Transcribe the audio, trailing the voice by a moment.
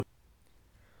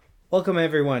Welcome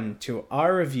everyone to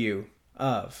our review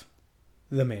of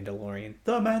The Mandalorian.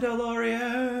 The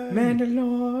Mandalorian!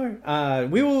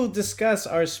 We will discuss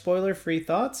our spoiler-free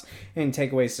thoughts and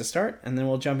takeaways to start, and then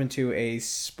we'll jump into a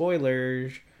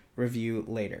spoiler review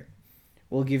later.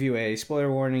 We'll give you a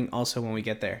spoiler warning also when we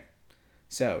get there.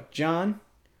 So, John,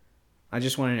 I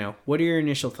just want to know, what are your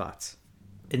initial thoughts?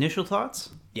 Initial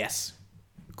thoughts? Yes.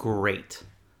 Great.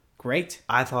 Great?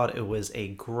 I thought it was a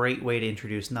great way to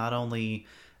introduce not only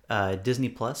Disney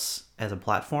Plus as a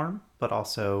platform, but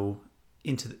also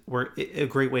a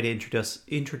great way to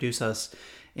introduce us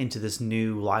into this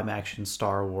new live action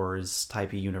Star Wars type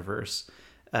of universe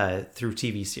through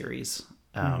TV series.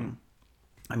 I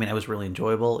mean, it was really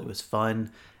enjoyable. It was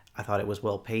fun. I thought it was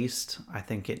well paced. I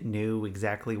think it knew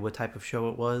exactly what type of show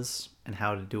it was and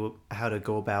how to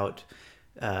go about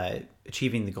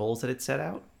achieving the goals that it set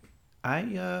out. I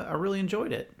really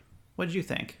enjoyed it. What did you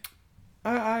think?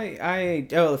 I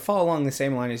follow along the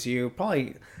same line as you.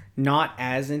 Probably not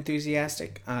as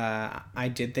enthusiastic.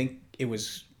 I did think it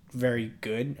was very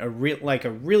good. A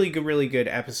really good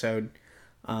episode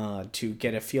to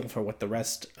get a feel for what the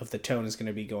rest of the tone is going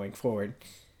to be going forward.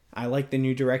 I like the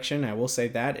new direction. I will say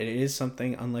that it is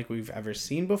something unlike we've ever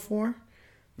seen before.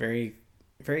 Very,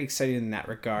 very excited in that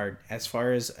regard. As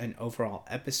far as an overall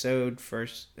episode,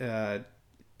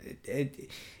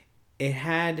 it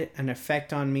had an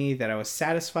effect on me that I was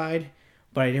satisfied,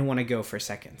 but I didn't want to go for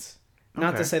seconds.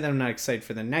 Not to say that I'm not excited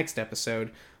for the next episode,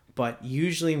 but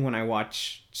usually when I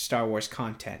watch Star Wars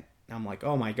content, I'm like,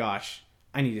 oh my gosh,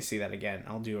 I need to see that again.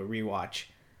 I'll do a rewatch.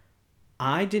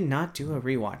 I did not do a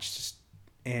rewatch,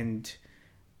 and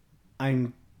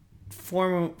I'm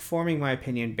forming my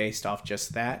opinion based off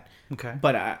just that. Okay.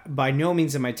 But by no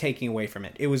means am I taking away from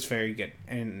it. It was very good,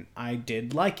 and I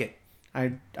did like it.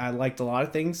 I liked a lot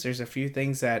of things. There's a few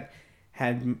things that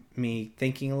had me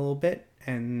thinking a little bit,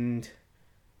 and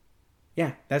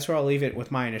yeah, that's where I'll leave it with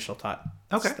my initial thought.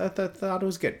 Okay. I thought it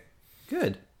was good.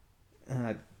 Good.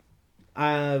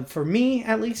 For me,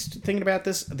 at least, thinking about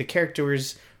this, the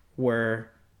characters were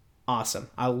awesome.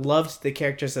 I loved the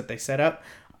characters that they set up.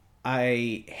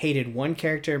 I hated one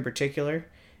character in particular,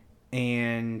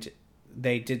 and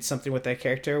they did something with that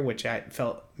character which I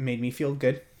felt made me feel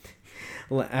good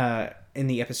in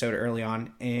the episode early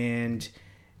on, and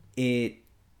it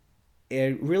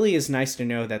really is nice to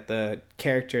know that the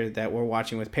character that we're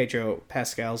watching with Pedro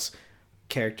Pascal's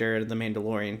character, the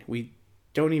Mandalorian, we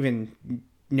don't even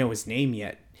know his name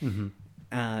yet. Mm-hmm.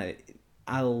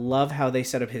 I love how they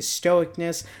set up his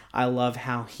stoicness. I love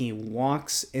how he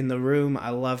walks in the room.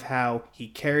 I love how he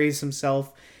carries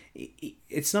himself.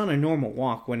 It's not a normal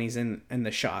walk when he's in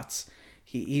the shots.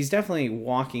 He's definitely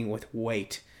walking with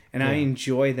weight. And I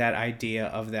enjoy that idea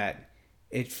of that.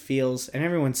 It feels, and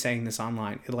everyone's saying this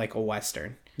online, like a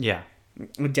Western. Yeah.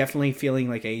 Definitely feeling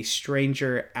like a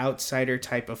stranger, outsider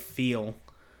type of feel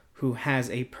who has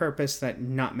a purpose that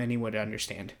not many would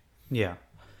understand. Yeah.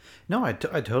 No, I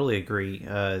totally agree.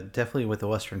 Definitely with the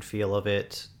Western feel of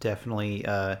it. Definitely,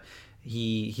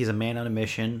 he's a man on a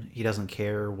mission. He doesn't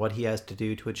care what he has to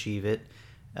do to achieve it.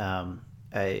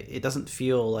 It doesn't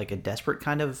feel like a desperate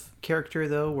kind of character,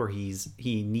 though, where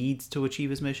he needs to achieve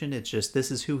his mission. It's just,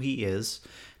 this is who he is.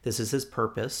 This is his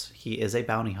purpose. He is a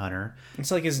bounty hunter.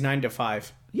 It's like his 9 to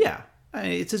 5. Yeah.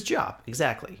 It's his job.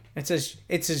 Exactly. It's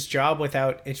his job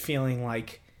without it feeling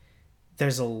like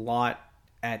there's a lot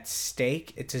at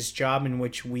stake. It's his job in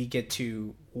which we get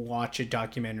to watch a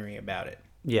documentary about it.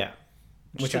 Yeah.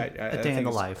 Which I day think in the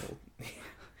is life. Cool.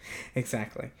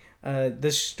 Exactly.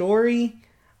 The story...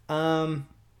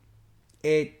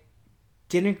 it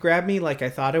didn't grab me like I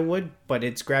thought it would, but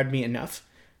it's grabbed me enough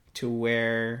to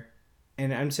where,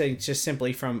 and I'm saying just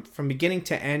simply from beginning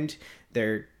to end,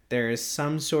 there is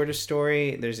some sort of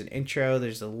story. There's an intro.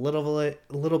 There's a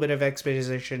little bit of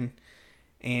exposition,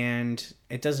 and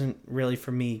it doesn't really,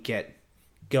 for me, get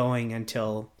going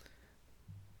until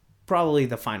probably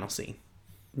the final scene.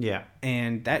 Yeah,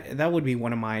 and that would be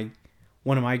one of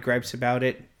my gripes about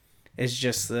it. Is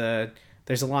just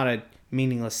there's a lot of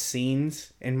meaningless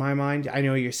scenes in my mind. I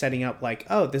know you're setting up like,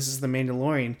 oh, this is the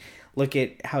Mandalorian. Look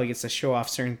at how he gets to show off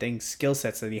certain things, skill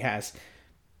sets that he has.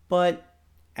 But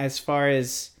as far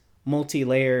as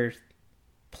multi-layer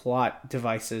plot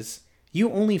devices,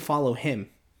 you only follow him.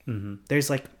 Mm-hmm. There's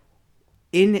like,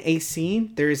 in a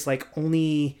scene, there's like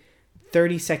only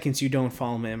 30 seconds you don't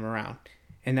follow him around.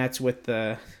 And that's with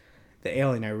the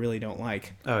alien I really don't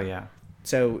like. Oh, yeah.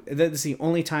 So that's the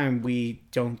only time we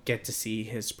don't get to see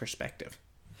his perspective.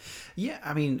 Yeah,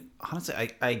 I mean,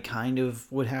 honestly, I kind of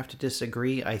would have to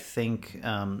disagree. I think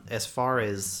as far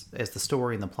as the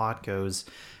story and the plot goes,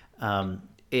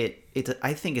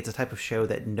 I think it's a type of show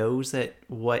that knows that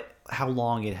how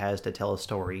long it has to tell a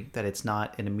story, that it's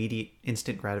not an immediate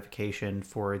instant gratification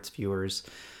for its viewers,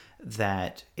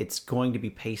 that it's going to be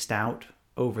paced out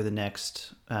over the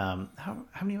next how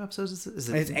many episodes is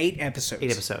it? It's 8 episodes.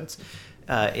 8 episodes.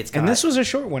 And this was a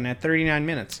short one at 39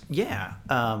 minutes. Yeah.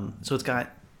 So it's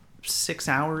got 6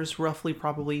 hours, roughly,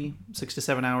 probably 6 to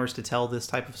 7 hours to tell this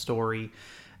type of story.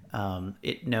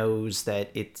 It knows that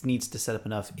it needs to set up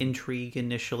enough intrigue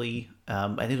initially,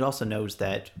 and it also knows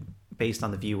that based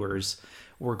on the viewers,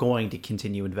 we're going to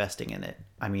continue investing in it.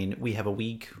 I mean, we have a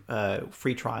week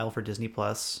free trial for Disney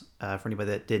Plus for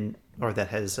anybody that didn't or that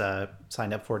has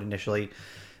signed up for it initially.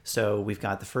 So we've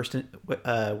got the first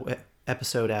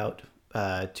episode out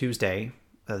Tuesday,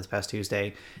 this past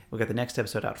Tuesday. We've got the next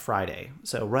episode out Friday.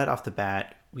 So right off the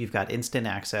bat, we've got instant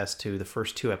access to the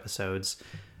first 2 episodes.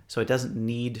 So it doesn't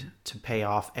need to pay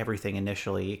off everything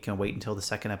initially. It can wait until the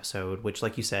second episode, which,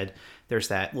 like you said, there's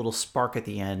that little spark at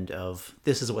the end of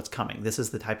this is what's coming. This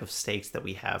is the type of stakes that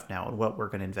we have now and what we're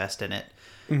going to invest in it.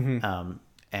 Mm-hmm.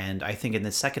 And I think in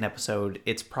the second episode,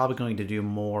 it's probably going to do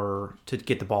more to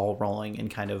get the ball rolling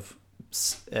and kind of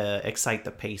excite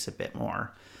the pace a bit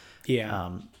more. Yeah.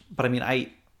 But I mean,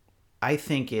 I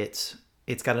think it's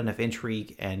got enough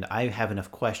intrigue, and I have enough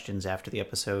questions after the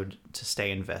episode to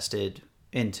stay invested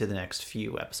into the next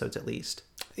few episodes at least.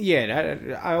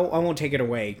 Yeah, I won't take it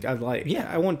away. I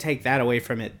won't take that away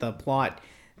from it. The plot,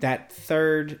 that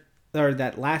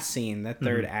last scene, that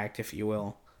third act, if you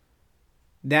will,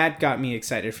 that got me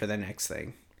excited for the next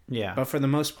thing. Yeah. But for the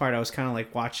most part, I was kind of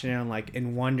like watching it like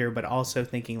in wonder, but also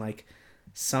thinking like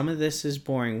some of this is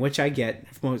boring, which I get.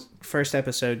 Most first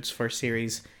episodes for a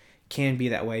series can be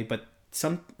that way, but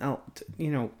some,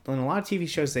 in a lot of TV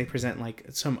shows, they present like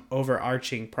some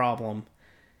overarching problem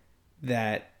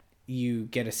that you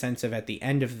get a sense of at the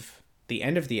end of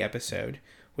the episode,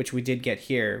 which we did get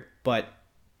here. But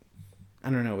I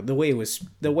don't know, the way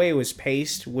it was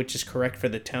paced, which is correct for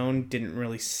the tone, didn't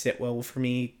really sit well for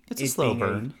me. It's a slow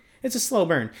burn. It's a slow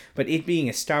burn, but it being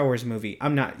a Star Wars movie,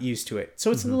 I'm not used to it. So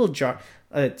it's a little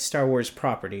Star Wars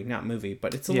property, not movie,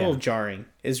 but it's a little jarring.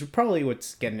 Is probably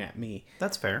what's getting at me.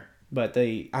 That's fair. But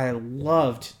I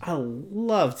loved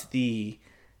the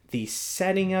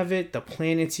setting of it, the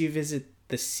planets you visit,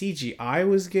 the CGI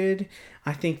was good.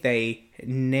 I think they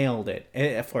nailed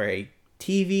it. For a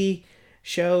TV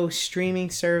show,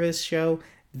 streaming service show,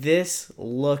 this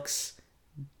looks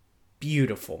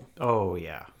beautiful. Oh,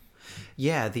 yeah.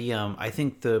 Yeah, I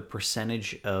think the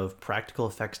percentage of practical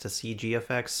effects to CG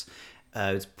effects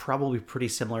is probably pretty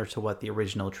similar to what the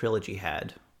original trilogy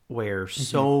had, where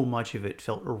so much of it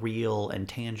felt real and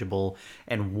tangible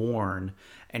and worn,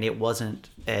 and it wasn't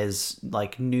as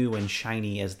like new and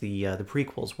shiny as the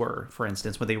prequels were, for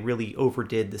instance, when they really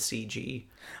overdid the CG.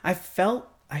 I felt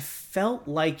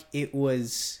like it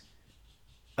was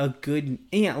a good,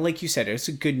 like you said, it was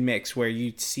a good mix where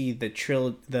you'd see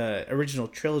the original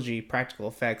trilogy practical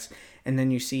effects, and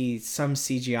then you see some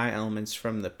CGI elements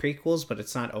from the prequels, but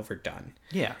it's not overdone.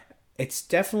 Yeah. It's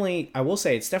definitely, I will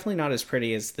say, it's definitely not as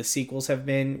pretty as the sequels have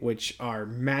been, which are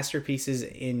masterpieces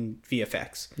in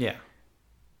VFX. Yeah.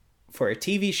 For a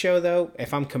TV show, though,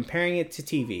 if I'm comparing it to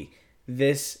TV,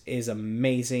 this is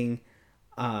amazing,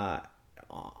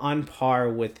 on par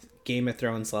with Game of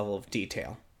Thrones level of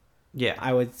detail. Yeah.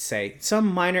 I would say some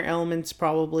minor elements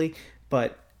probably,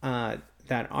 but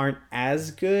that aren't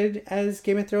as good as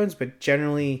Game of Thrones, but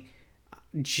generally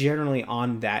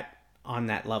on that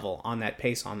level, on that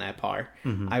pace, on that par.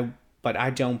 But I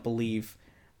don't believe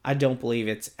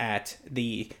it's at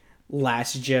the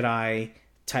Last Jedi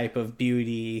type of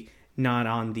beauty, not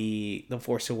on the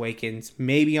Force Awakens,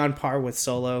 maybe on par with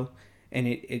Solo, and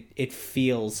it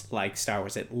feels like Star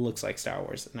Wars. It looks like Star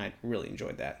Wars, and I really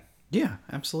enjoyed that. Yeah,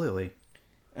 absolutely.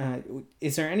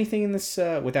 Is there anything in this,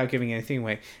 without giving anything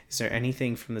away, is there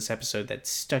anything from this episode that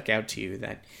stuck out to you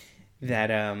that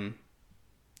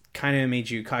kind of made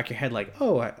you cock your head like,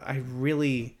 oh, I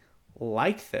really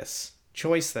like this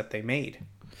choice that they made?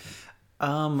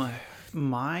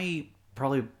 My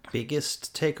probably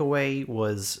biggest takeaway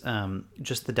was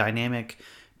just the dynamic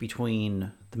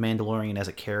between the Mandalorian as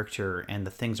a character and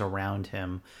the things around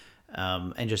him,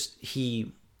 and just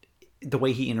the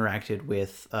way he interacted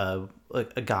with a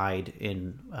guide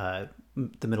in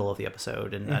the middle of the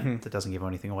episode, and that doesn't give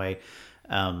anything away.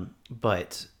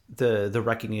 But the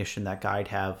recognition that guide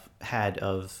had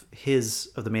of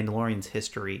the Mandalorian's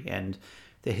history and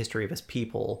the history of his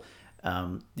people,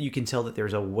 you can tell that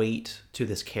there's a weight to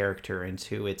this character and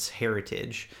to its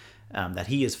heritage that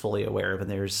he is fully aware of. And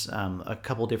there's a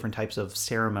couple different types of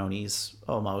ceremonies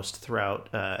almost throughout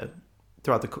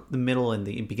throughout the middle and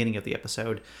the beginning of the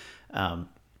episode.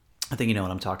 I think you know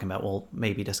what I'm talking about. We'll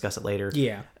maybe discuss it later.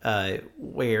 Yeah.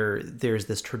 Where there's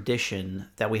this tradition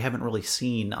that we haven't really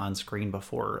seen on screen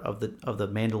before of the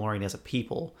Mandalorian as a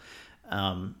people.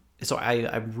 So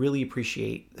I really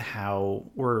appreciate how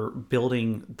we're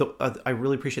building I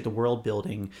really appreciate the world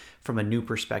building from a new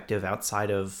perspective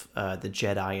outside of the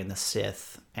Jedi and the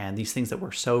Sith and these things that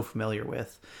we're so familiar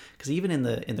with. Because even in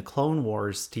the Clone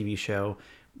Wars TV show,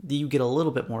 you get a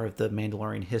little bit more of the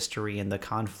Mandalorian history and the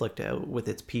conflict with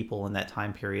its people in that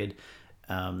time period.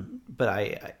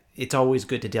 But it's always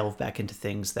good to delve back into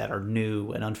things that are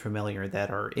new and unfamiliar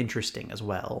that are interesting as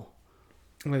well.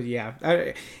 Well, yeah,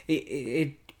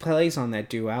 it plays on that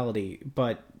duality,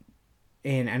 but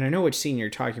and I know which scene you're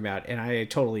talking about, and I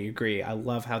totally agree. I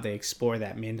love how they explore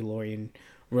that Mandalorian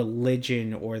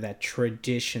religion or that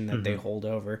tradition that they hold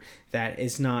over.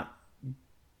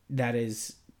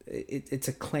 It's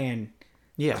a clan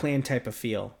type of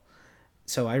feel.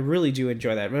 So I really do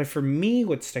enjoy that. But for me,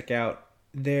 what stuck out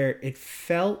there, it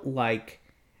felt like,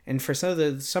 and for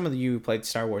some of you who played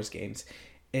Star Wars games,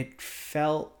 it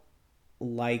felt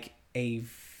like a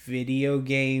video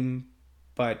game,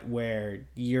 but where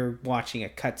you're watching a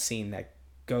cutscene that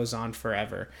goes on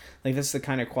forever. Like, that's the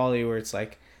kind of quality where it's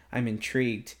like, I'm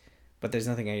intrigued, but there's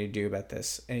nothing I can do about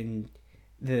this. And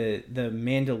the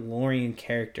Mandalorian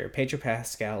character, Pedro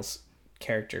Pascal's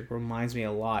character, reminds me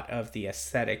a lot of the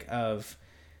aesthetic of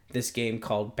this game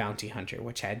called Bounty Hunter,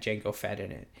 which had Jango Fett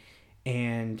in it.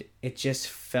 And it just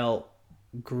felt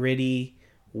gritty,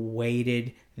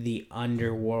 weighted, the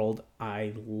underworld.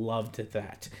 I loved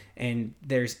that. And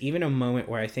there's even a moment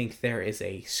where I think there is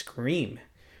a scream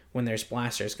when there's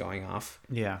blasters going off.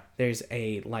 Yeah. There's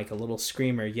a little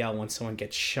scream or yell when someone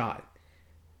gets shot.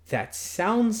 That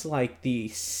sounds like the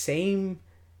same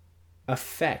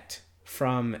effect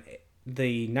from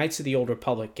the Knights of the Old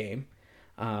Republic game,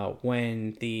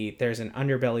 when there's an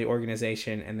underbelly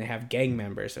organization and they have gang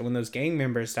members, and when those gang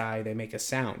members die, they make a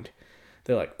sound.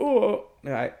 They're like, oh,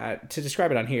 to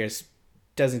describe it on here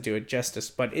doesn't do it justice,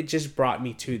 but it just brought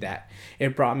me to that.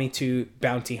 It brought me to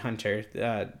Bounty Hunter,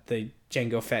 the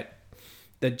Jango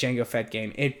Fett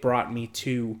game. It brought me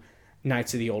to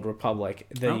Knights of the Old Republic.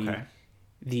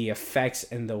 The effects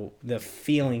and the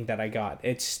feeling that I got.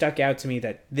 It stuck out to me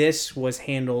that this was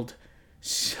handled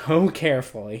so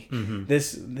carefully.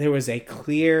 There was a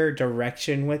clear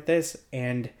direction with this,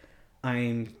 and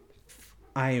I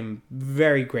am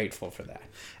very grateful for that.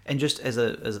 And just as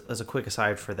a quick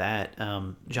aside for that,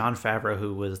 Jon Favreau,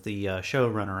 who was the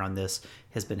showrunner on this,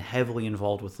 has been heavily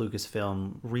involved with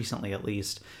Lucasfilm recently, at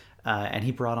least, and he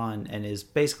brought on and is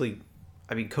basically,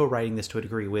 co-writing this to a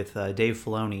degree with Dave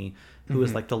Filoni, who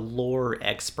is like the lore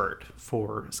expert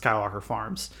for Skywalker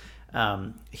Farms.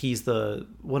 He's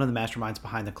one of the masterminds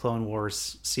behind the Clone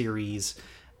Wars series.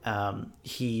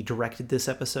 He directed this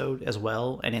episode as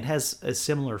well, and it has a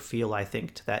similar feel, I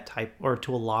think, to that type, or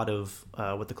to a lot of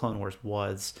what the Clone Wars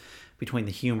was, between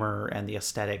the humor and the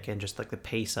aesthetic and just like the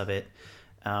pace of it.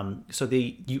 So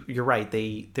you're right.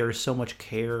 There's so much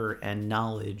care and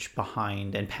knowledge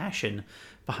behind and passion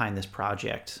behind this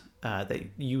project that they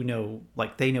know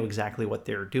exactly what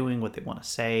they're doing, what they want to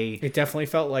say. It definitely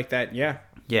felt like that. Yeah.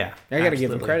 Yeah. I got to give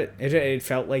them credit. It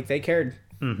felt like they cared,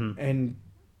 and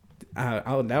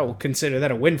I will consider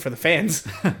that a win for the fans.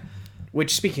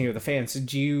 Which, speaking of the fans,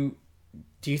 do you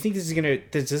think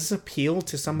does this appeal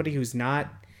to somebody who's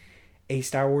not a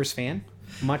Star Wars fan?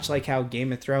 Much like how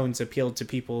Game of Thrones appealed to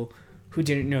people who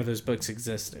didn't know those books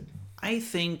existed. I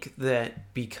think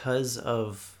that because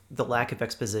of the lack of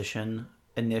exposition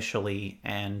initially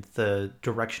and the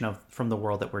direction from the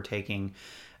world that we're taking,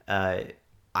 if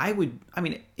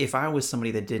I was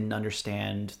somebody that didn't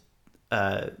understand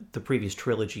the previous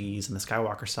trilogies and the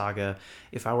Skywalker saga,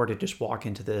 if I were to just walk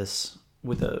into this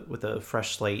with a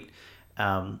fresh slate,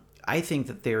 I think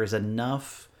that there is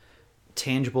enough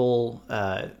tangible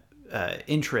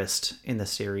interest in the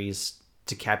series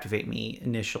to captivate me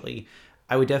initially.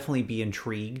 I would definitely be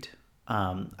intrigued.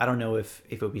 I don't know if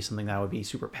it would be something that I would be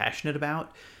super passionate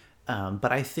about,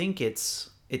 but I think it's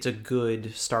a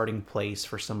good starting place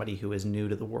for somebody who is new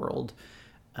to the world.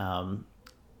 Now,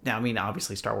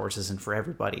 obviously Star Wars isn't for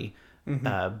everybody,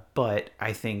 but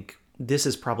I think this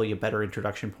is probably a better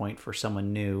introduction point for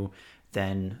someone new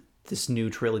than this new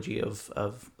trilogy of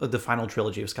the final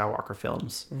trilogy of Skywalker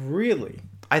films. Really?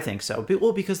 I think so.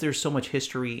 Well, because there's so much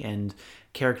history and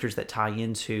characters that tie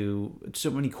into,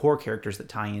 so many core characters that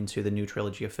tie into the new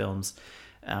trilogy of films,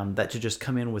 that to just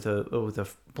come in with a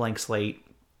blank slate,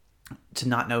 to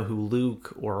not know who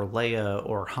Luke or Leia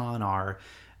or Han are,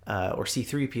 or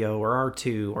C-3PO or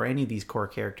R2 or any of these core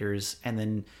characters, and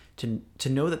then to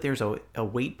know that there's a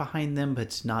weight behind them, but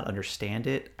to not understand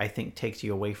it, I think takes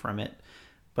you away from it.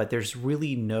 But there's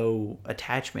really no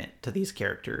attachment to these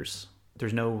characters.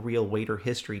 There's no real weight or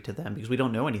history to them because we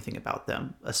don't know anything about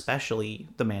them, especially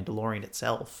the Mandalorian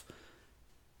itself.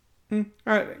 You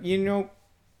know,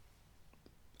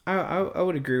 I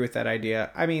would agree with that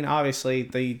idea. I mean, obviously,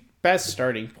 the best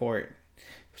starting point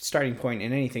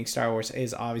in anything Star Wars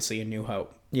is obviously A New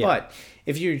Hope. Yeah. But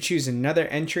if you choose another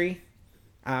entry,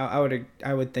 I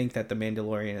would think that the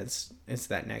Mandalorian is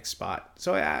that next spot.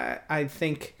 So I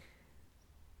think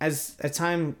as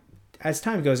time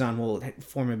goes on, we'll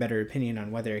form a better opinion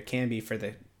on whether it can be for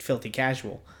the filthy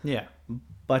casual. Yeah.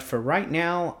 But for right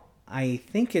now, I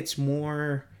think it's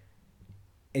more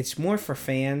for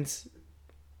fans,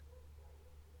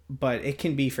 but it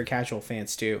can be for casual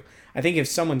fans too. I think if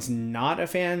someone's not a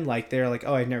fan, like they're like,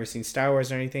 oh, I've never seen Star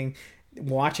Wars or anything,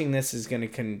 watching this is going to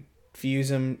confuse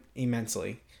them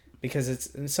immensely because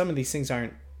some of these things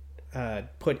aren't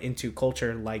put into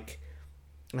culture like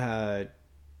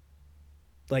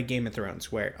Game of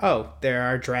Thrones, where, oh, there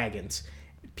are dragons.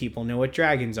 People know what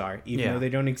dragons are, even though they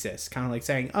don't exist. Kind of like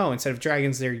saying, oh, instead of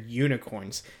dragons, they're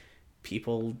unicorns.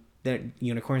 People that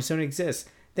unicorns don't exist.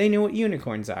 They know what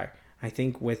unicorns are. I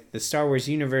think with the Star Wars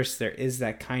universe, there's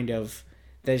that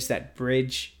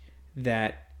bridge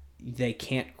that they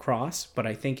can't cross, but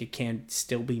I think it can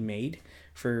still be made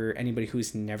for anybody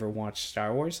who's never watched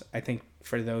Star Wars. I think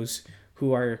for those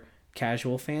who are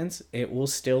casual fans, it will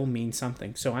still mean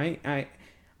something. So I'm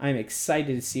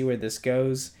excited to see where this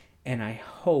goes, and I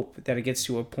hope that it gets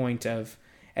to a point of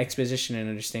exposition and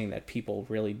understanding that people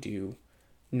really do,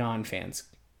 non-fans,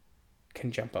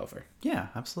 can jump over. Yeah,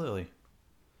 absolutely.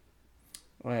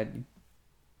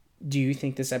 Do you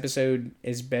think this episode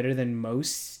is better than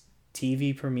most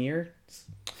TV premieres?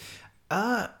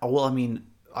 Well, I mean,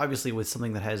 obviously with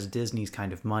something that has Disney's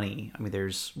kind of money, I mean,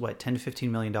 there's $10 to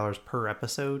 $15 million per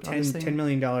episode. $10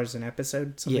 million an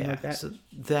episode, something like that. So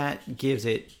that gives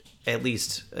it at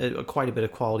least quite a bit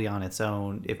of quality on its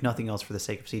own, if nothing else for the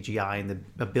sake of CGI and the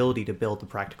ability to build the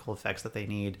practical effects that they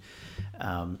need.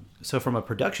 So from a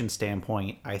production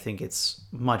standpoint, I think it's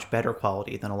much better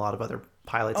quality than a lot of other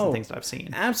pilots and things that I've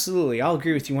seen. Absolutely. I'll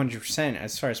agree with you 100%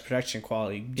 as far as production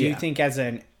quality. Do you think as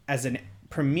an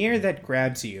premiere that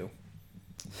grabs you?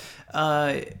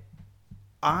 I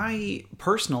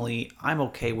personally, I'm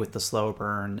okay with the slow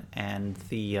burn and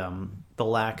the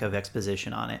lack of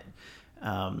exposition on it.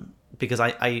 Because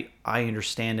I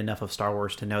understand enough of Star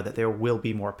Wars to know that there will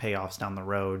be more payoffs down the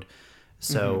road.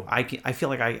 So I feel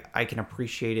like I can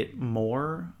appreciate it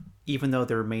more, even though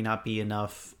there may not be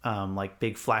enough like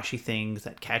big flashy things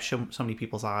that catch so many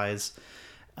people's eyes.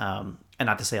 And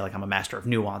not to say like I'm a master of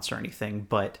nuance or anything,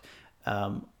 but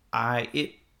I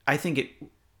think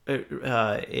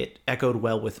it echoed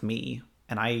well with me.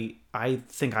 And I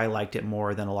think I liked it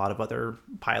more than a lot of other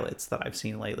pilots that I've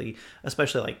seen lately,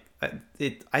 especially like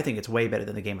I think it's way better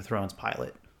than the Game of Thrones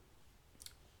pilot.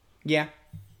 Yeah.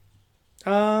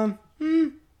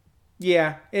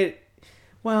 Yeah.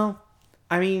 Well,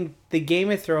 I mean, the Game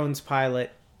of Thrones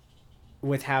pilot,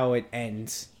 with how it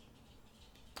ends,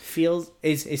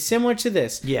 is similar to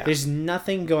this. Yeah. There's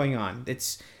nothing going on.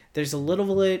 There's a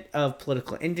little bit of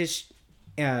political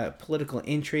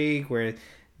intrigue where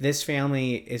this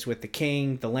family is with the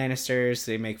king, the Lannisters.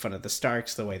 They make fun of the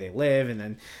Starks, the way they live, and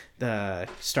then the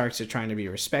Starks are trying to be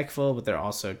respectful, but they're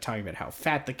also talking about how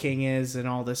fat the king is and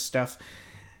all this stuff.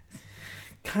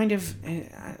 Kind of,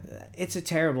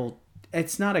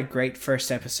 it's not a great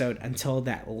first episode until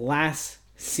that last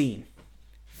scene.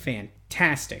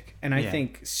 Fantastic. And I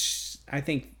think the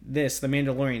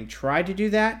Mandalorian tried to do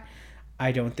that.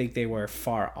 I don't think they were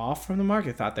far off from the mark.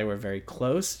 I thought they were very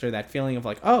close. Or that feeling of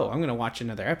like, oh, I'm going to watch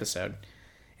another episode.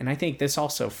 And I think this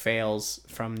also fails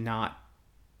from not...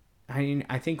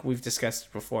 I think we've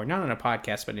discussed before, not on a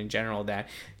podcast, but in general, that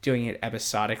doing it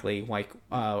episodically, like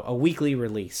a weekly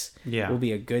release, will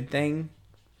be a good thing.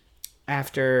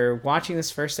 After watching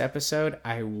this first episode,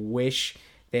 I wish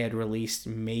they had released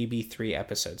maybe 3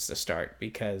 episodes to start,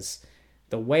 because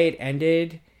the way it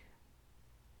ended,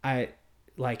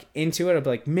 into it, I'd be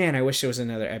like, man, I wish there was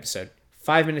another episode.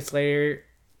 5 minutes later,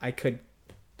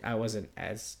 I wasn't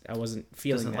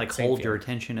feeling doesn't that like same hold feeling. your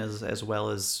attention as well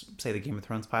as say the Game of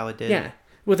Thrones pilot did. Yeah,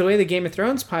 with the way the Game of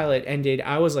Thrones pilot ended,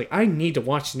 I was like, I need to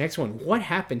watch the next one. What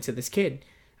happened to this kid?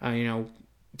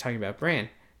 Talking about Bran,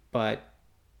 but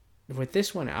with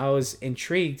this one, I was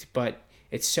intrigued, but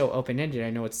it's so open ended. I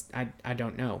know I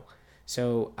don't know.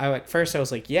 So at first I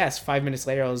was like, yes. 5 minutes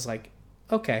later, I was like,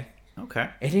 okay.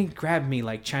 It didn't grab me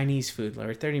like Chinese food.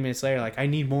 Or 30 minutes later, like, I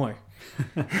need more.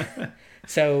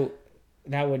 So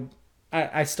that would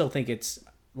I still think it's,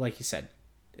 like you said,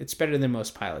 it's better than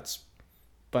most pilots.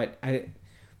 But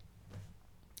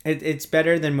it's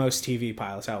better than most TV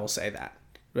pilots, I will say that.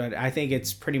 But I think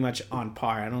it's pretty much on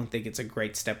par. I don't think it's a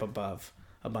great step above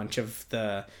a bunch of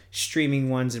the streaming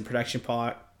ones and production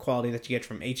quality that you get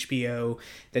from HBO,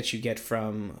 that you get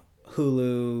from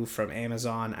Hulu, from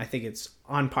Amazon. I think it's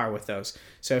on par with those.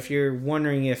 So if you're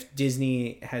wondering if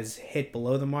Disney has hit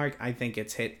below the mark, I think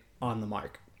it's hit on the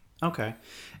mark. Okay.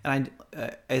 And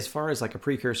as far as like a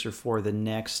precursor for the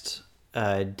next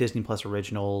Disney Plus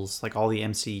originals, like all the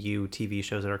MCU TV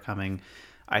shows that are coming,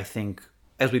 I think,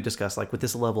 as we've discussed, like with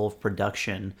this level of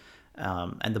production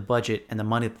and the budget and the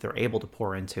money that they're able to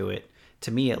pour into it,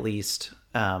 to me at least,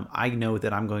 I know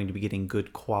that I'm going to be getting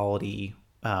good quality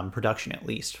production, at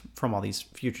least, from all these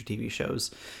future TV shows.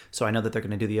 So I know that they're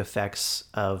going to do the effects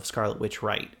of Scarlet Witch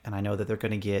right, and I know that they're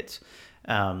going to get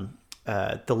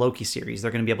the Loki series.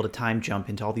 They're going to be able to time jump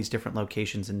into all these different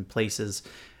locations and places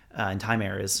and time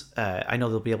eras. I know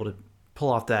they'll be able to pull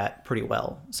off that pretty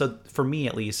well. So for me,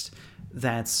 at least,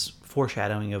 that's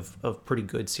foreshadowing of pretty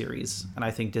good series. And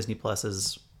I think Disney Plus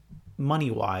is,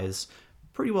 money-wise,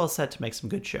 pretty well set to make some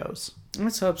good shows.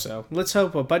 Let's hope so. Let's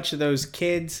hope a bunch of those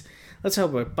kids, let's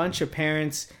hope a bunch of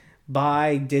parents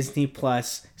buy Disney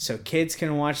Plus so kids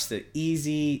can watch the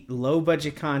easy,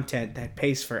 low-budget content that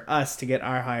pays for us to get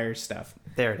our higher stuff.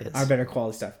 There it is. Our better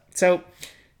quality stuff. So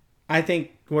I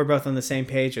think we're both on the same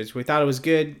page. We thought it was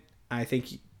good. I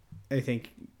think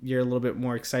you're a little bit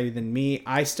more excited than me.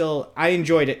 I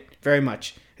enjoyed it very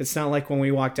much. It's not like when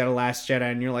we walked out of Last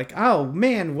Jedi and you're like, oh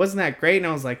man, wasn't that great? And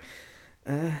I was like,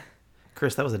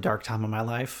 Chris, that was a dark time of my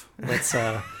life. Let's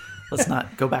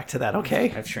not go back to that,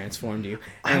 okay? I've transformed you.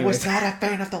 Anyways. I was not a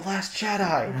fan of The Last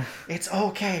Jedi. It's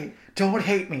okay. Don't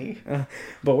hate me.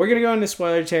 But we're going to go into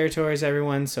spoiler territories,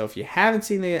 everyone. So if you haven't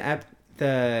seen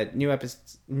the new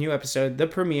episode, the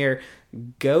premiere,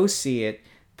 go see it.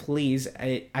 Please.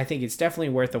 I think it's definitely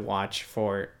worth a watch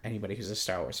for anybody who's a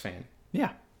Star Wars fan.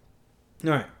 Yeah.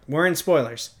 All right. We're in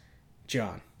spoilers.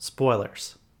 John.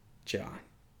 Spoilers. John.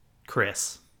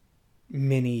 Chris.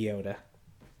 Mini Yoda.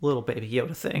 Little baby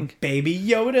Yoda thing. Baby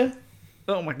Yoda?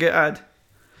 Oh my god.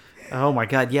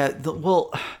 Yeah.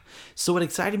 So what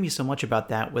excited me so much about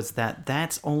that was that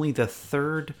that's only the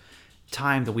third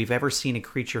time that we've ever seen a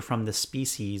creature from the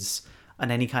species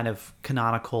on any kind of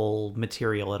canonical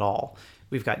material at all.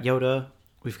 We've got Yoda.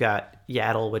 We've got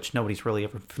Yaddle, which nobody's really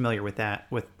ever familiar with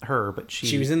her, but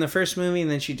she was in the first movie and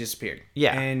then she disappeared.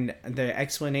 Yeah. And the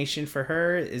explanation for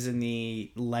her is in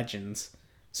the Legends.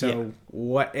 So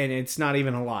what? And it's not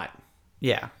even a lot.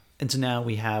 Yeah. And so now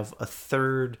we have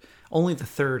only the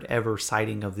third ever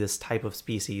sighting of this type of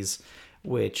species,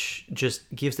 which just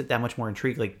gives it that much more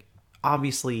intrigue. Like,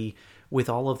 obviously, with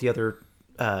all of the other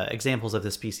examples of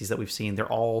this species that we've seen, they're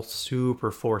all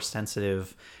super force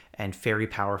sensitive and very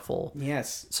powerful.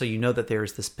 Yes. So you know that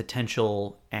there's this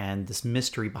potential and this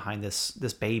mystery behind this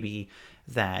baby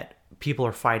that people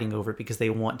are fighting over because they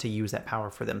want to use that power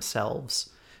for themselves.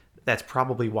 That's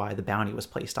probably why the bounty was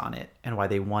placed on it and why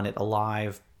they want it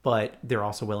alive, but they're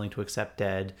also willing to accept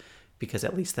dead because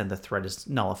at least then the threat is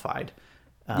nullified.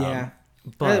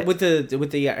 But with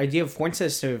the idea of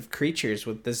force-sensitive creatures,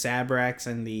 with the Zabraks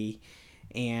and the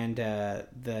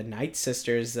Night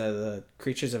Sisters, the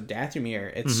creatures of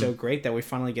Dathomir, it's so great that we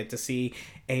finally get to see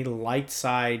a light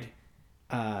side.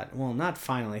 Well, not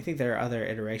finally. I think there are other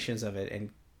iterations of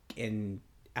it in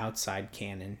outside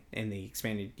canon in the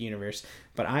expanded universe,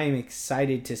 but I am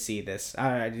excited to see this.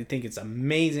 I think it's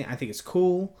amazing. I think it's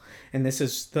cool, and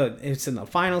it's in the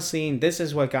final scene. This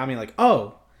is what got me like,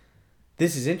 oh,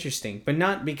 this is interesting, but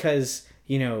not because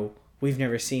we've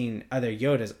never seen other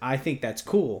Yodas. I think that's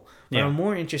cool, but I'm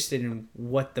more interested in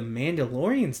what the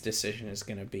Mandalorian's decision is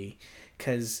going to be,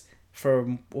 because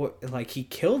he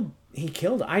killed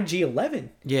IG-11.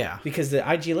 Yeah, because the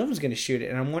IG-11 was going to shoot it,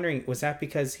 and I'm wondering, was that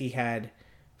because he had,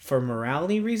 for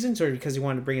morality reasons, or because he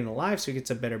wanted to bring it alive so he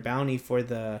gets a better bounty for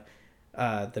the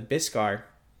Beskar?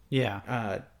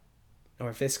 Yeah. Or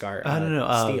Fiskar.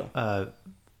 Steel.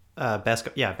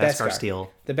 Beskar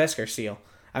Steel. The Beskar Steel.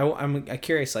 I'm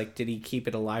curious, did he keep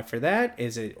it alive for that?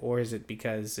 Is it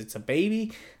because it's a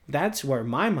baby? That's where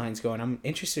my mind's going. I'm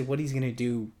interested what he's going to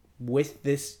do with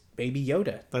this baby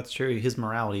Yoda. That's true. His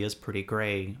morality is pretty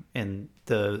gray in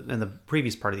the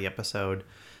previous part of the episode.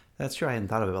 That's true. I hadn't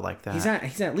thought of it like that. He's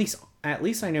at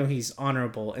least I know he's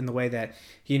honorable in the way that,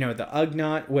 the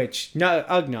Ugnaught,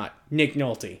 Nick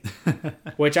Nolte,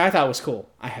 which I thought was cool.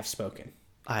 I have spoken.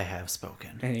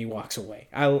 And he walks away.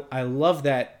 I love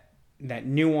that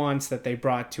nuance that they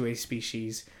brought to a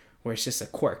species where it's just a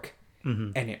quirk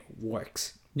and it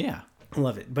works. Yeah. I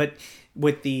love it. But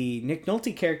with the Nick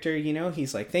Nolte character,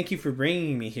 he's like, "Thank you for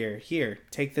bringing me here. Here,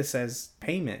 take this as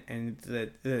payment." And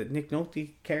the Nick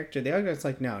Nolte character, the other guy's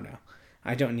like, "No, no,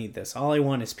 I don't need this. All I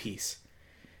want is peace."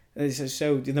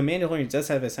 So the Mandalorian does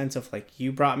have a sense of like,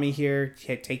 you brought me here,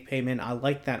 take payment. I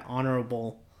like that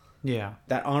honorable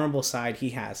side he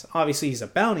has. Obviously, he's a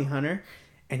bounty hunter,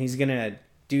 and he's gonna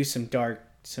do some dark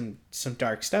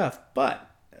stuff. But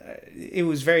it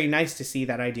was very nice to see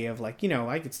that idea of like,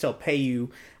 I could still pay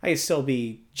you. I could still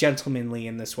be gentlemanly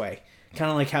in this way, kind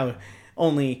of like how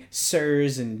only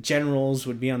sirs and generals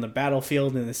would be on the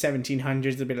battlefield in the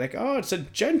 1700s. They'd be like, "Oh, it's a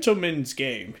gentleman's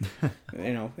game."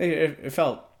 It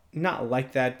felt not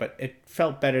like that, but it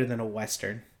felt better than a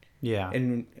Western. Yeah.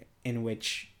 In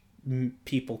which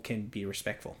people can be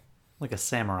respectful. Like a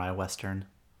samurai Western.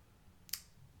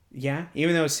 Yeah,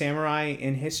 even though samurai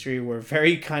in history were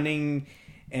very cunning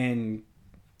and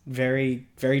very,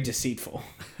 very deceitful.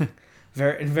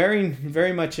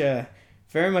 very much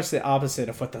the opposite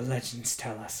of what the legends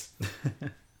tell us.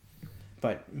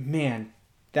 But man,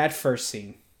 that first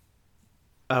scene.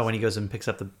 Oh, when he goes and picks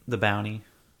up the bounty.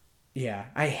 Yeah,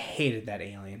 I hated that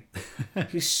alien.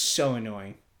 He's so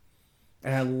annoying.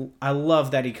 And I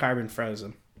love that he carbon froze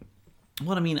him.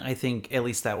 Well, I mean, I think at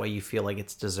least that way you feel like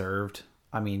it's deserved.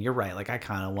 I mean, you're right. Like, I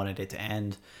kind of wanted it to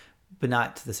end, but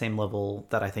not to the same level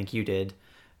that I think you did.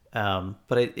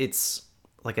 But it's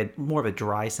like more of a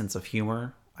dry sense of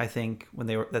humor, I think,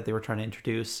 they were trying to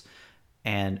introduce.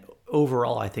 And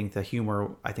overall, I think the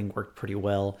humor worked pretty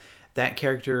well. That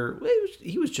character,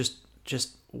 he was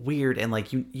just weird, and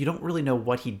like you don't really know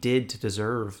what he did to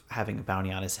deserve having a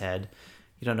bounty on his head.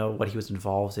 You don't know what he was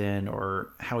involved in or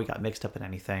how he got mixed up in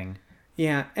anything.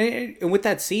 Yeah, and with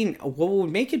that scene, what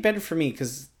would make it better for me,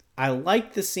 because I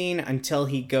like the scene until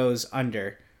he goes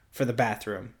under for the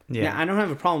bathroom. Yeah, now, I don't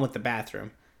have a problem with the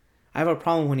bathroom. I have a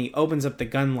problem when he opens up the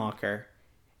gun locker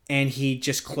and he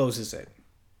just closes it.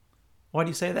 Why do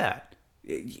you say that?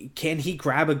 Can he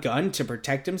grab a gun to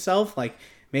protect himself? Like,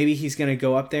 maybe he's gonna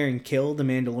go up there and kill the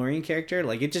Mandalorian character.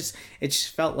 Like, it just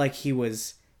felt like he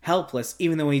was helpless,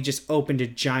 even though he just opened a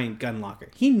giant gun locker.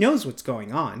 He knows what's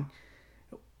going on.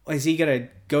 Is he gonna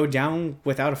go down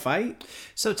without a fight?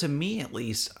 So to me, at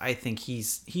least, I think he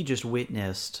just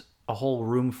witnessed a whole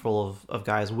room full of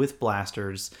guys with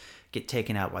blasters get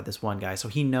taken out by this one guy. So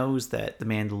he knows that the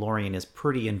Mandalorian is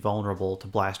pretty invulnerable to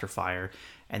blaster fire,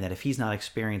 and that if he's not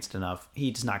experienced enough,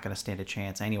 he's not going to stand a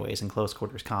chance anyways in close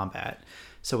quarters combat.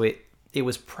 So it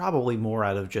was probably more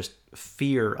out of just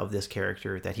fear of this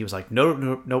character that he was like, nope,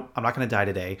 I'm not going to die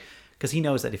today, because he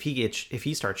knows that if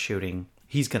he starts shooting,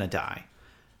 he's going to die,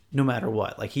 no matter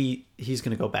what. Like he's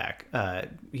going to go back.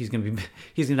 He's going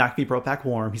to not be brought back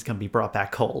warm. He's going to be brought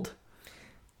back cold.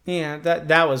 Yeah,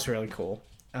 that was really cool.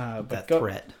 That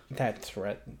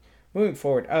threat. Moving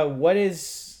forward, what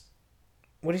is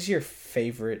your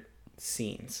favorite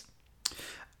scenes?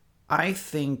 I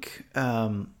think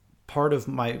part of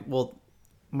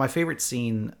my favorite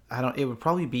scene, it would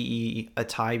probably be a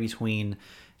tie between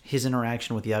his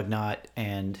interaction with the Ugnaught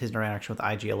and his interaction with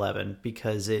IG-11,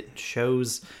 because it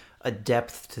shows a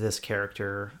depth to this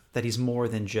character that he's more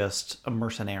than just a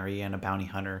mercenary and a bounty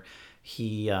hunter.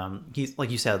 He's like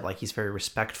you said, like he's very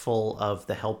respectful of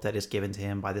the help that is given to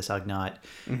him by this Ugnaught.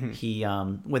 Mm-hmm. He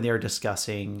when they're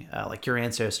discussing like, your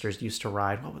ancestors used to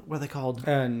ride, what were they called?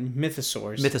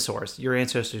 Mythosaurs. Your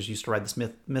ancestors used to ride this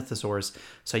mythosaurs,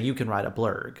 so you can ride a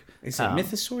blurrg. Is it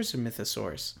mythosaurs or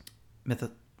mythosaurs?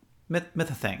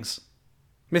 Mythothings.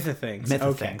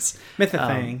 Mythothings.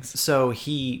 Mythothings. So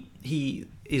he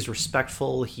is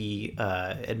respectful. He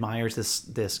admires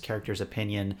this character's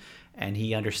opinion, and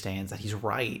he understands that he's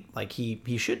right. Like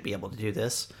he should be able to do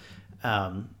this.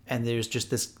 And there's just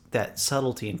that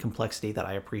subtlety and complexity that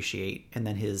I appreciate. And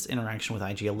then his interaction with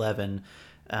IG-11,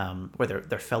 where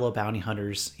they're fellow bounty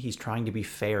hunters. He's trying to be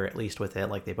fair, at least with it.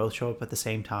 Like, they both show up at the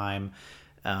same time.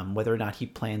 Whether or not he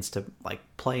plans to like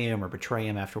play him or betray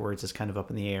him afterwards is kind of up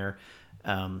in the air.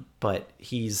 But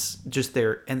he's just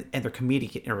there, and their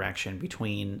comedic interaction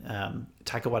between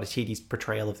Taika Waititi's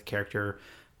portrayal of the character,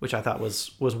 which I thought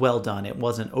was well done. It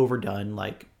wasn't overdone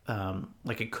like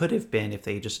it could have been if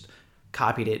they just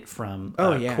copied it from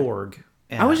Korg.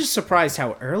 I was just surprised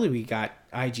how early we got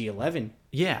IG-11.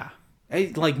 Yeah,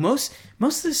 like most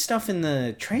of the stuff in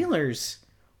the trailers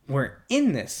were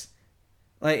in this.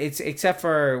 Like, it's except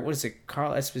for, what is it,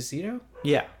 Carl Esposito?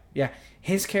 Yeah,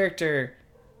 his character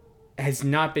has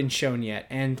not been shown yet,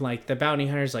 and like the bounty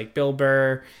hunters, like Bill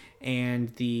Burr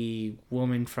and the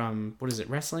woman from, what is it,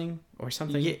 wrestling or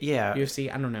something? Yeah,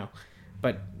 UFC. I don't know,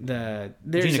 but there's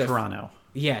Gina Carano.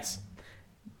 Yes,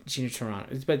 Gina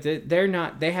Carano, but they're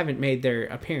not. They haven't made their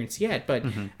appearance yet. But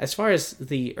as far as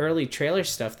the early trailer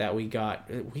stuff that we got,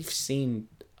 we've seen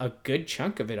a good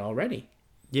chunk of it already.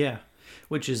 Yeah,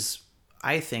 which is,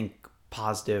 I think,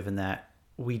 positive in that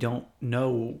we don't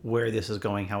know where this is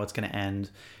going, how it's going to end.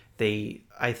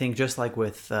 I think just like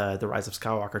with the Rise of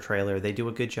Skywalker trailer, they do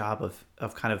a good job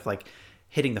of kind of like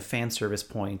hitting the fan service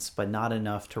points, but not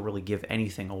enough to really give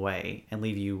anything away and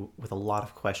leave you with a lot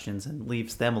of questions and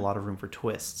leaves them a lot of room for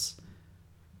twists.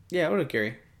 Yeah, I would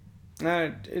agree.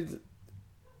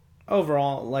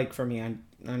 Overall, like for me,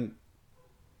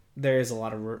 there is a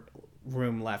lot of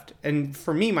room left, and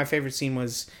for me, my favorite scene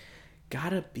was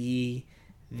gotta be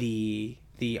the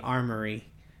armory.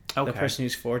 Okay. The person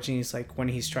who's forging is like when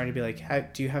he's trying to be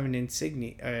like, do you have an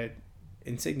insignia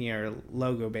or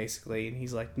logo basically, and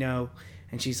he's like, no,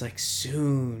 and she's like,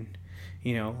 soon,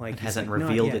 like it hasn't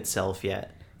revealed itself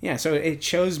yet. Yeah, so it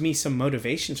shows me some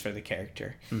motivations for the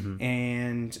character,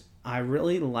 and I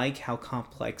really like how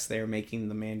complex they're making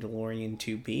the Mandalorian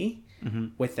to be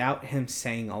without him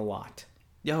saying a lot.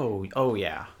 Oh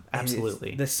yeah,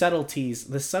 absolutely. The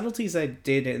subtleties I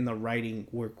did in the writing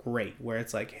were great. Where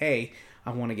it's like, hey, I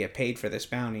want to get paid for this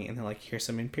bounty, and they're like, here's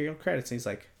some Imperial credits. And he's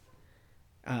like,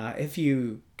 if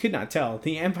you could not tell,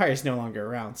 the Empire is no longer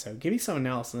around, so give me someone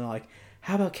else. And they're like,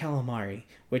 how about calamari,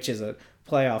 which is a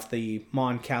play off the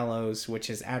Mon Calos,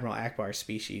 which is Admiral Akbar's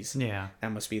species. Yeah,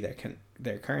 that must be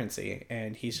their currency.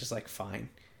 And he's just like, fine.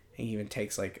 And he even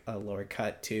takes like a lower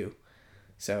cut too.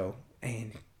 So,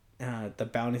 and the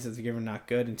bounties that they're given are not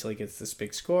good until he gets this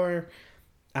big score.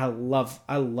 I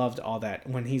loved all that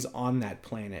when he's on that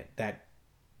planet, that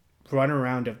run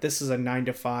around of this is a 9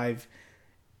 to 5,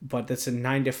 but it's a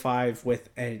 9 to 5 with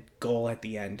a goal at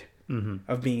the end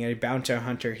of being a bounty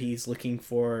hunter. He's looking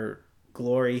for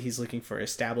glory. He's looking for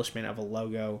establishment of a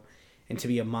logo and to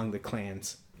be among the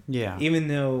clans. Yeah. Even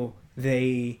though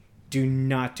they do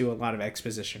not do a lot of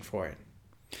exposition for it.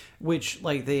 Which,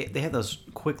 like, they have those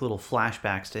quick little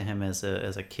flashbacks to him as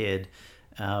a kid.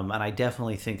 And I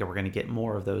definitely think that we're going to get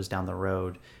more of those down the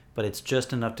road. But it's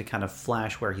just enough to kind of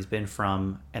flash where he's been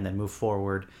from and then move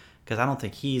forward. Because I don't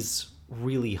think he's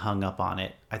really hung up on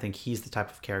it. I think he's the type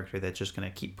of character that's just going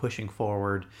to keep pushing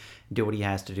forward, do what he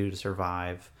has to do to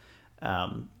survive.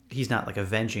 He's not like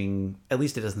avenging, at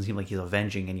least it doesn't seem like he's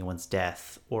avenging anyone's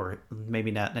death, or maybe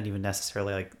not even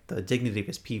necessarily like the dignity of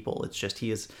his people. It's just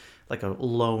he is like a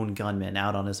lone gunman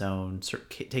out on his own,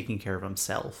 taking care of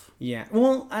himself. Yeah.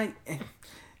 Well,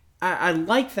 I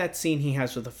like that scene he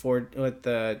has with the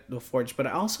Forge, but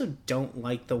I also don't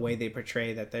like the way they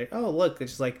portray that they're, oh, look,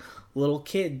 there's like little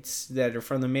kids that are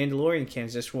from the Mandalorian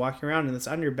camps just walking around in this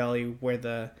underbelly where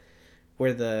the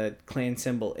clan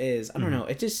symbol is. I don't know.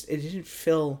 It didn't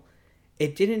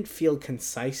feel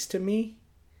concise to me,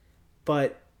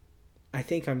 but I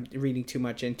think I'm reading too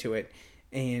much into it,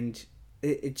 and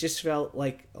it just felt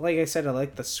like I said, I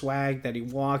like the swag that he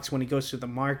walks when he goes to the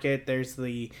market. There's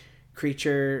the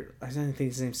creature, I don't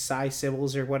think his name's Cy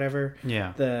Sybils or whatever.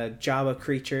 Yeah. The Jabba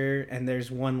creature, and there's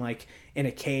one like in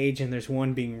a cage, and there's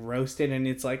one being roasted, and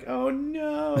it's like, oh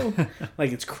no,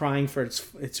 like it's crying for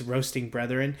its roasting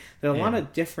brethren. There are a lot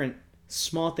of different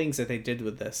small things that they did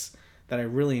with this that I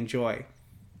really enjoy,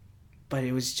 but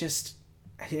it was just,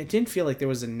 it didn't feel like there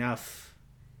was enough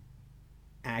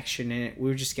action in it. We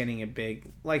were just getting a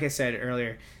big, like I said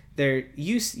earlier,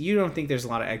 you don't think there's a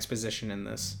lot of exposition in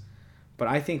this. But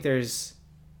I think there's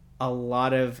a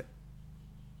lot of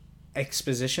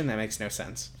exposition that makes no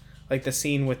sense. Like the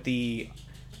scene with the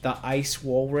ice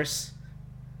walrus.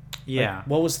 Yeah. Like,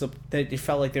 what was that? It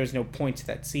felt like there was no point to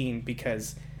that scene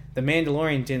because the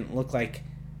Mandalorian didn't look like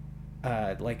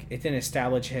it didn't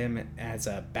establish him as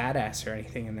a badass or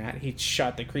anything in that. He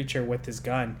shot the creature with his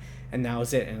gun, and that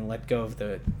was it, and let go of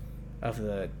the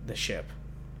ship.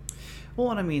 Well,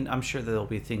 and I mean, I'm sure there'll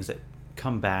be things that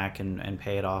come back and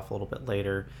pay it off a little bit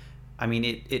later. I mean,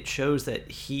 it shows that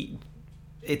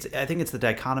I think it's the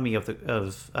dichotomy of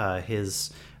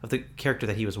the character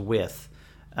that he was with,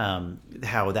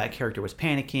 how that character was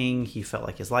panicking. He felt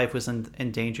like his life was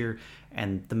in danger,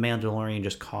 and the Mandalorian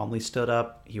just calmly stood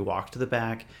up. He walked to the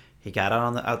back. He got out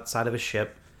on the outside of his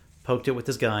ship, poked it with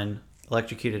his gun,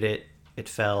 electrocuted it. It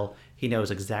fell. He knows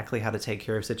exactly how to take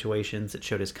care of situations. It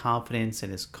showed his confidence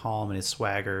and his calm and his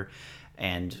swagger.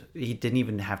 And he didn't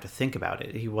even have to think about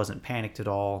it. He wasn't panicked at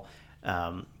all.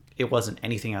 It wasn't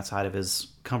anything outside of his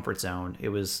comfort zone. It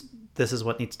was, this is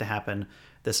what needs to happen.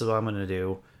 This is what I'm going to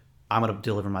do. I'm going to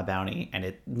deliver my bounty,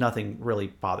 and nothing really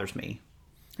bothers me.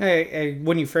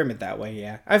 When you frame it that way,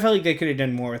 yeah. I felt like they could have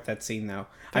done more with that scene, though.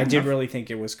 I did really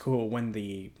think it was cool when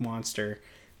the monster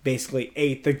basically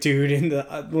ate the dude in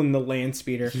the land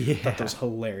speeder. Yeah. I thought that was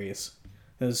hilarious.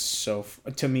 It was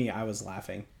to me, I was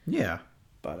laughing. Yeah.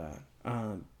 But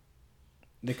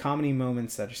the comedy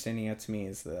moments that are standing out to me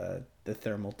is the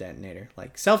thermal detonator,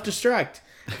 like self-destruct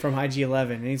from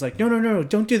IG-11, and he's like, no,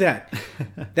 don't do that.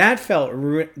 that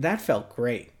felt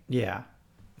great. Yeah.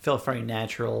 It felt very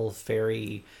natural,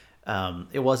 very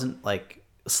it wasn't like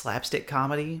slapstick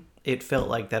comedy. It felt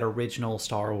like that original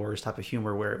Star Wars type of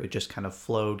humor where it just kind of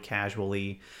flowed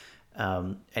casually,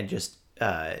 and just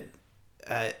I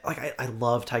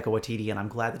love Taika Waititi, and I'm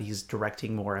glad that he's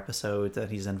directing more episodes,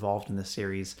 that he's involved in this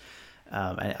series.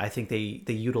 I think they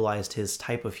utilized his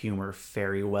type of humor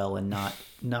very well, and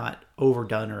not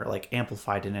overdone or like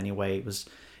amplified in any way. It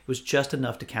was just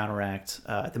enough to counteract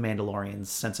the Mandalorian's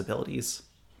sensibilities.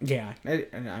 Yeah,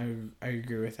 I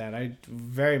agree with that. I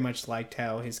very much liked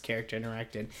how his character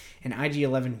interacted, and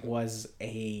IG-11 was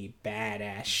a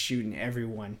badass shooting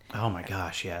everyone. Oh my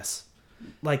gosh, yes.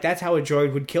 Like, that's how a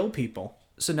droid would kill people.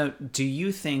 So now, do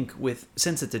you think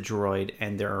since it's a droid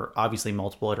and there are obviously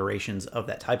multiple iterations of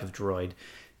that type of droid,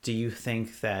 do you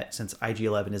think that since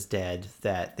IG-11 is dead,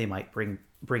 that they might bring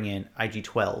in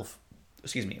IG-12,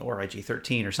 or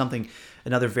IG-13 or something,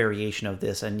 another variation of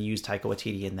this, and use Taika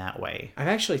Waititi in that way? I've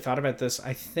actually thought about this.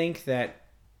 I think that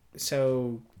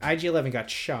IG-11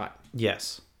 got shot.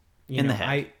 Yes, In the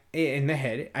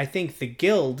head. I think the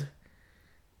Guild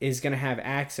is going to have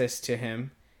access to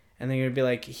him. And they're going to be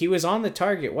like, he was on the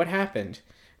target. What happened?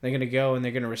 They're going to go and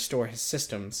they're going to restore his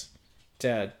systems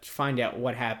to find out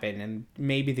what happened. And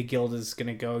maybe the Guild is going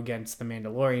to go against the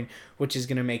Mandalorian, which is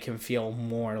going to make him feel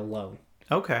more alone.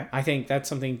 Okay. I think that's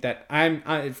something that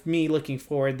me looking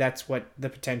forward, that's what the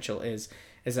potential is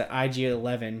that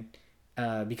IG-11,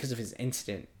 because of his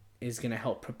incident, is going to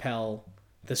help propel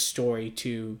the story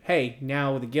to, hey,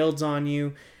 now the Guild's on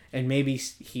you. And maybe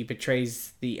he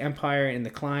betrays the Empire and the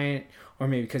client, or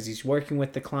maybe because he's working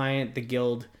with the client, the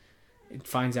Guild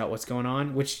finds out what's going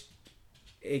on, which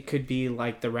it could be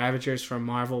like the Ravagers from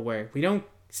Marvel, where we don't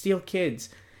steal kids.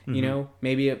 Mm-hmm. You know,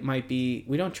 maybe it might be,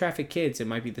 we don't traffic kids. It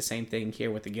might be the same thing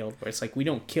here with the Guild, where it's like, we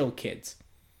don't kill kids.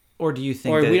 Or do you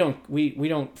think we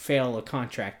don't fail a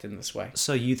contract in this way?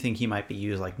 So you think he might be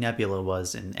used like Nebula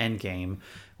was in Endgame,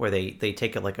 where they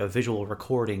take a visual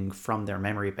recording from their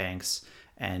memory banks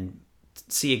and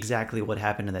see exactly what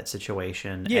happened in that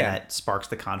situation, and that sparks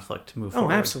the conflict to move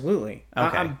forward. Oh, absolutely.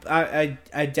 Okay.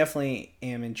 I definitely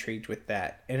am intrigued with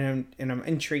that, and I'm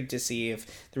intrigued to see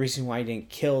if the reason why he didn't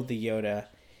kill the Yoda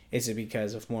is it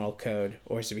because of moral code,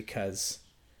 or is it because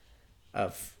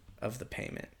of the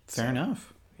payment? Fair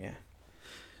enough. Yeah.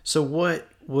 So what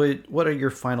are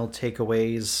your final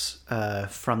takeaways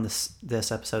from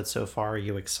this episode so far? Are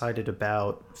you excited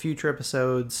about future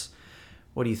episodes?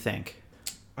 What do you think?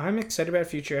 I'm excited about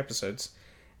future episodes.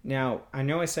 Now, I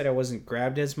know I said I wasn't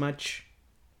grabbed as much,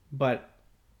 but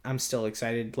I'm still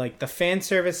excited. Like, the fan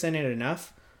service in it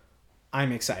enough,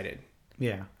 I'm excited.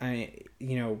 Yeah. And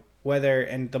the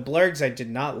blurgs I did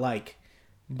not like,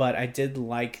 but I did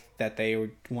like that they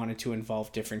wanted to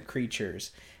involve different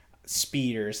creatures,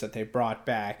 speeders that they brought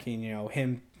back, and,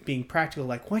 him being practical,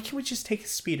 like, why can't we just take a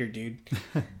speeder, dude?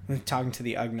 Talking to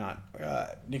the Ugnaught,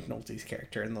 Nick Nolte's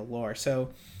character in the lore. So,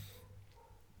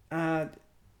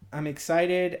 I'm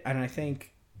excited, and I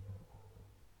think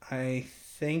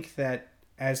that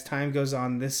as time goes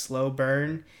on, this slow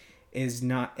burn is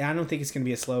not... I don't think it's going to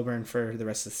be a slow burn for the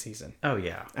rest of the season. Oh,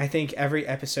 yeah. I think every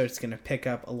episode is going to pick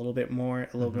up a little bit more,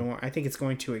 bit more. I think it's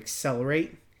going to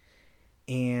accelerate,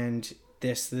 and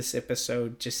this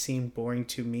episode just seemed boring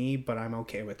to me, but I'm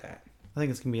okay with that. I think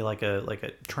it's going to be like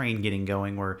a train getting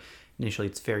going, where initially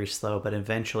it's very slow, but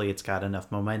eventually it's got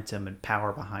enough momentum and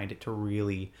power behind it to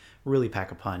really, really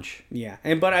pack a punch. Yeah,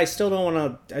 but I still don't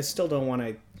want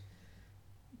to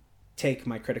take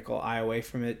my critical eye away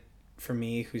from it. For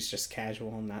me, who's just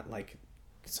casual, not like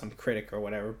some critic or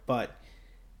whatever. But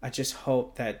I just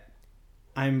hope that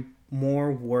I'm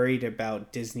more worried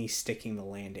about Disney sticking the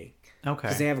landing. Okay.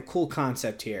 Because they have a cool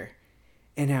concept here,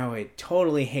 and I would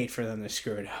totally hate for them to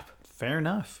screw it up. Fair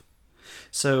enough.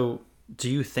 So, do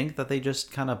you think that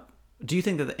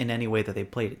in any way that they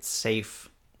played it safe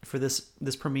for this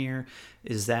premiere?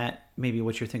 Is that maybe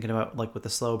what you're thinking about, like with the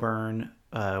slow burn?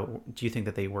 Do you think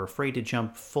that they were afraid to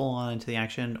jump full on into the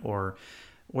action, or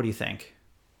what do you think?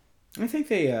 I think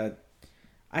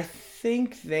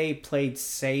they played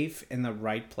safe in the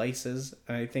right places.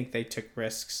 I think they took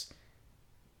risks.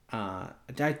 I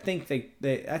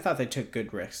thought they took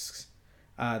good risks.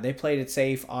 They played it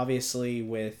safe, obviously,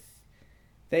 with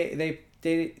they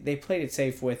played it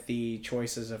safe with the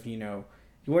choices of,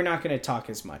 we're not going to talk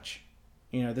as much.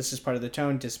 This is part of the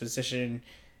tone, disposition,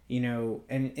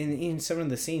 and in some of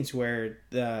the scenes where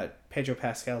the Pedro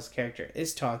Pascal's character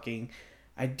is talking,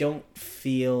 I don't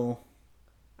feel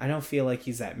like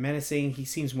he's that menacing. He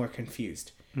seems more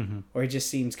confused, or he just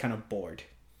seems kind of bored.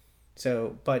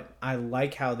 So, but I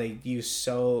like how they use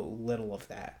so little of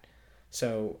that.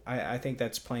 So I think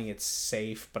that's playing it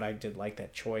safe, but I did like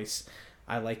that choice.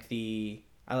 I like the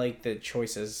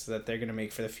choices that they're gonna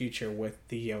make for the future with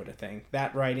the Yoda thing.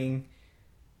 That writing,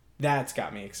 that's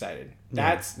got me excited.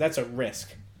 That's a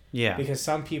risk. Yeah. Because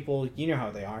some people, you know how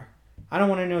they are. I don't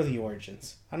want to know the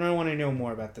origins. I don't want to know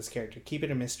more about this character. Keep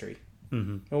it a mystery.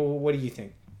 Mm-hmm. What do you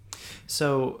think?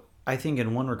 So I think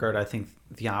in one regard, I think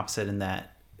the opposite, in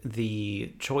that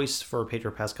the choice for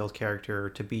Pedro Pascal's character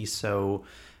to be so,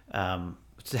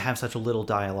 to have such a little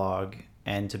dialogue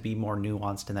and to be more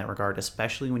nuanced in that regard,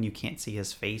 especially when you can't see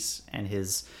his face and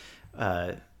his,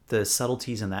 the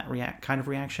subtleties in that kind of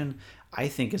reaction, I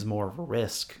think is more of a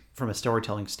risk from a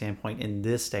storytelling standpoint in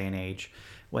this day and age,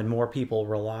 when more people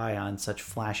rely on such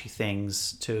flashy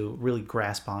things to really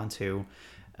grasp onto.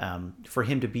 For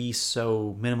him to be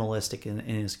so minimalistic in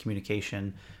his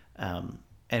communication,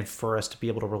 and for us to be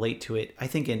able to relate to it, I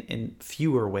think in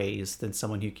fewer ways than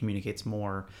someone who communicates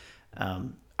more,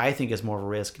 I think is more of a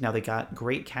risk. Now, they got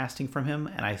great casting from him,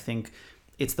 and I think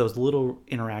it's those little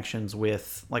interactions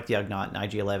with, like, the Ugnaught and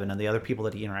IG-11 and the other people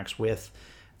that he interacts with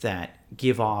that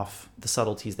give off the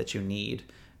subtleties that you need.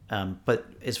 But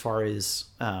as far as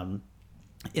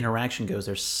interaction goes,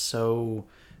 there's so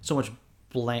much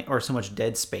blank or so much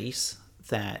dead space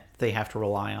that they have to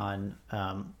rely on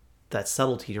that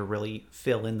subtlety to really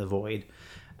fill in the void.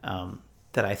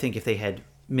 That I think if they had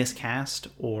miscast,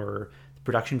 or the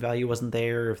production value wasn't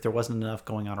there, if there wasn't enough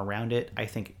going on around it, I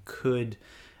think it could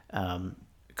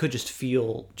just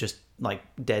feel just like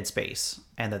dead space,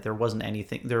 and that there wasn't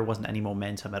any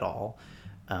momentum at all.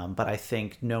 But I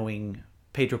think knowing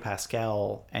Pedro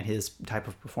Pascal and his type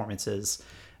of performances,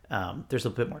 there's a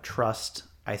bit more trust.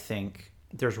 I think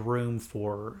there's room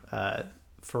for a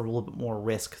little bit more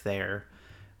risk there,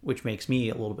 which makes me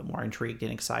a little bit more intrigued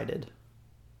and excited.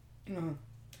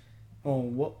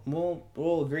 Well,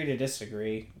 we'll agree to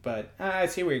disagree, but I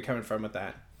see where you're coming from with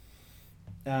that.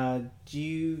 Do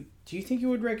you think you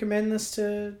would recommend this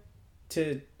to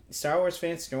Star Wars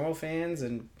fans, normal fans,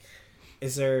 and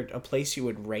is there a place you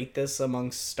would rate this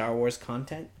amongst Star Wars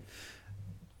content?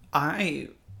 I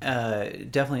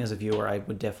definitely, as a viewer, I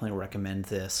would definitely recommend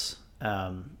this.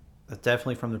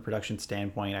 Definitely from the production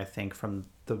standpoint, I think from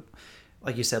the,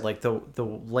 like you said, like the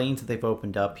lanes that they've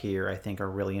opened up here, I think are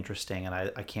really interesting, and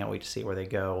I can't wait to see where they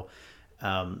go.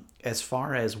 As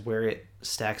far as where it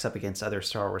stacks up against other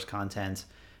Star Wars content,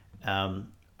 I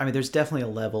mean, there's definitely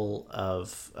a level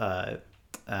of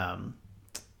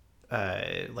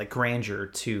like grandeur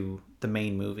to the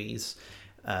main movies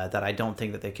that I don't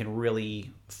think that they can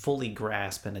really fully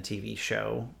grasp in a TV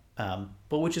show,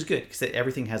 but which is good because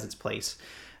everything has its place.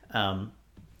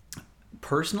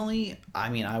 Personally, I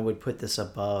mean, I would put this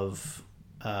above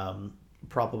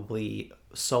probably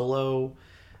Solo.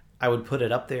 I would put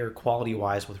it up there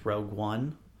quality-wise with Rogue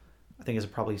One. I think it's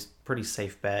probably pretty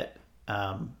safe bet.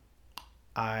 I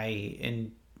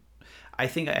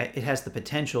think it has the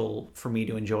potential for me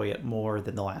to enjoy it more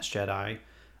than The Last Jedi.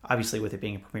 Obviously, with it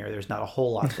being a premiere, there's not a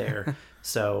whole lot there,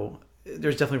 so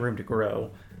there's definitely room to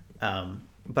grow.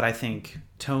 But I think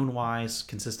tone-wise,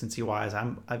 consistency-wise,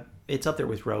 it's up there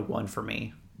with Rogue One for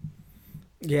me.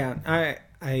 Yeah, I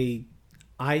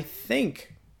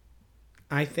think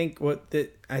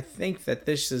that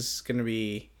this is going to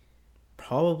be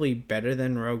probably better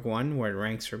than Rogue One, where it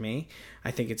ranks for me.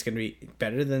 I think it's going to be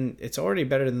it's already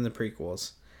better than the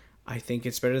prequels. I think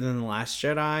it's better than The Last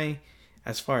Jedi.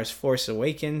 As far as Force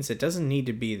Awakens, it doesn't need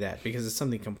to be that because it's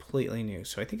something completely new.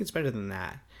 So I think it's better than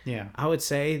that. Yeah. I would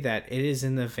say that it is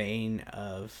in the vein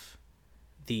of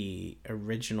the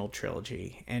original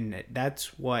trilogy. And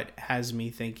that's what has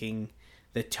me thinking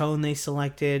the tone they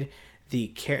selected, the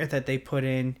care that they put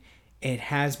in, it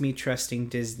has me trusting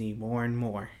Disney more and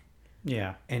more.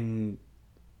 Yeah. And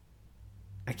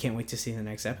I can't wait to see the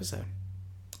next episode.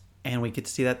 And we get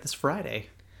to see that this Friday.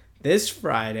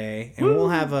 And Woo! we'll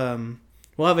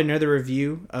have another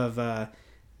review of that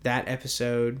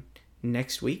episode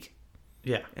next week.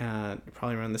 Yeah.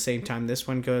 Probably around the same time this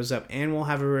one goes up, and we'll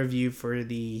have a review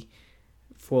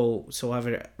we'll have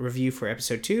a review for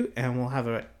episode 2, and we'll have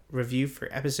a review for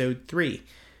episode 3,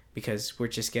 because we're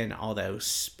just getting all those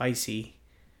spicy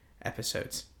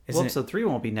episemode Episode 3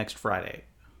 won't be next Friday.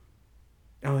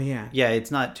 Oh yeah. Yeah, it's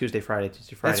not Tuesday, Friday.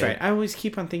 That's right. I always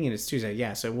keep on thinking it's Tuesday.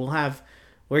 Yeah, so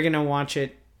we're gonna watch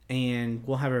it, and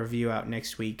we'll have a review out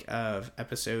next week of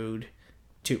episode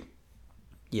 2.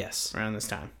 Yes. Around this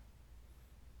time.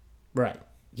 Right.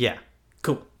 Yeah.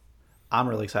 Cool. I'm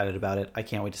really excited about it. I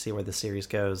can't wait to see where the series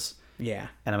goes. Yeah.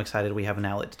 And I'm excited we have an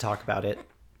outlet to talk about it.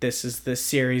 This is the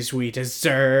series we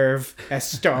deserve as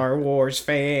Star Wars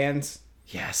fans.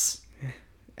 Yes.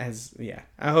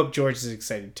 I hope George is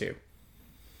excited too.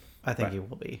 I think he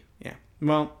will be. Yeah.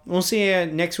 Well, we'll see you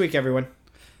next week, everyone.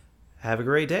 Have a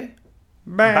great day.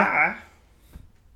 Bye. Bye.